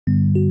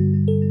I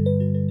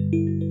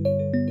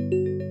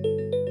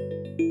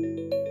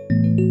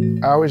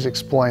always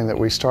explain that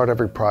we start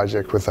every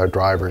project with our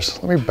drivers.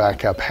 Let me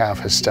back up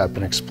half a step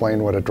and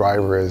explain what a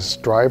driver is.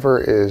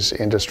 Driver is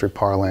industry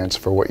parlance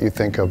for what you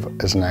think of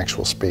as an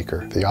actual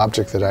speaker. The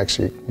object that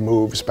actually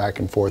moves back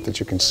and forth that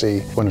you can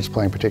see when it's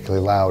playing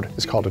particularly loud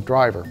is called a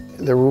driver.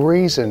 The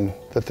reason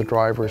that the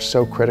driver is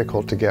so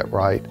critical to get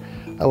right,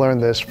 I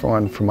learned this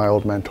from my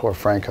old mentor,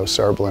 Franco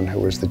Serblin, who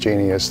was the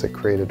genius that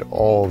created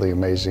all the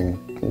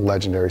amazing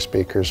legendary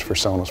speakers for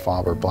Sonus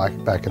Faber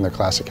back in their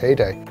classic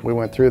heyday. We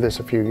went through this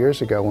a few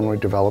years ago when we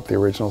developed the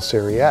original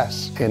Serie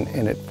S,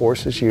 and it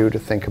forces you to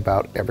think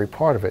about every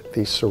part of it.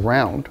 The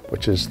surround,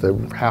 which is the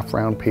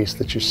half-round piece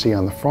that you see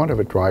on the front of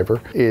a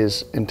driver,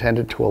 is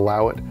intended to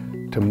allow it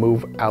to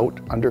move out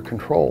under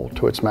control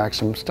to its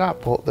maximum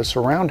stop. Well, the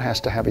surround has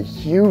to have a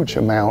huge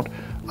amount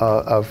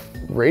of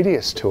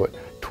radius to it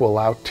to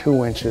allow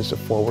 2 inches of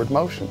forward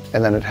motion.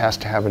 And then it has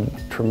to have a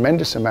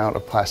tremendous amount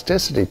of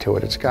plasticity to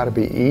it. It's got to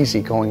be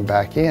easy going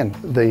back in.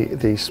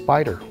 The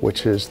spider,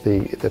 which is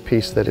the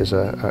piece that is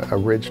a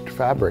ridged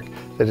fabric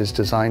that is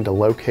designed to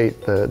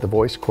locate the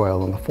voice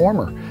coil in the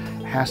former,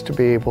 has to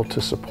be able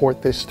to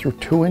support this through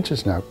 2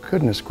 inches now.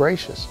 Goodness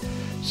gracious.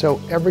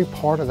 So every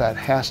part of that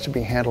has to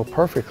be handled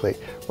perfectly,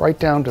 right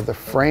down to the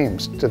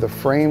frames. Do the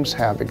frames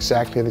have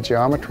exactly the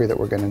geometry that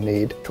we're going to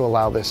need to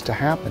allow this to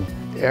happen?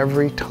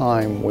 Every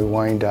time we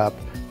wind up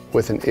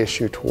with an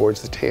issue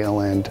towards the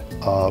tail end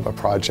of a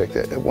project,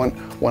 one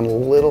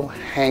little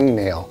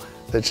hangnail,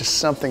 that's just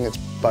something that's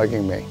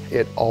bugging me.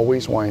 It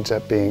always winds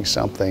up being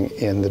something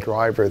in the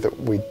driver that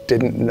we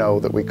didn't know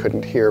that we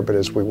couldn't hear, but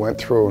as we went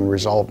through and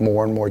resolved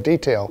more and more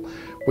detail,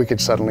 we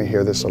could suddenly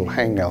hear this little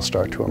hangnail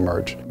start to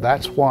emerge.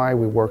 That's why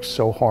we work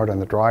so hard on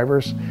the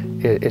drivers.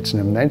 It's an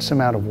immense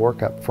amount of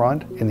work up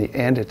front. In the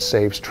end, it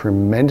saves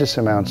tremendous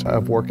amounts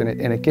of work, and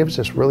it gives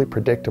us really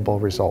predictable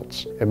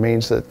results. It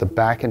means that the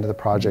back end of the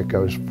project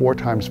goes 4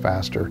 times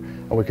faster,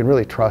 and we can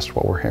really trust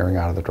what we're hearing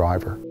out of the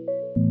driver.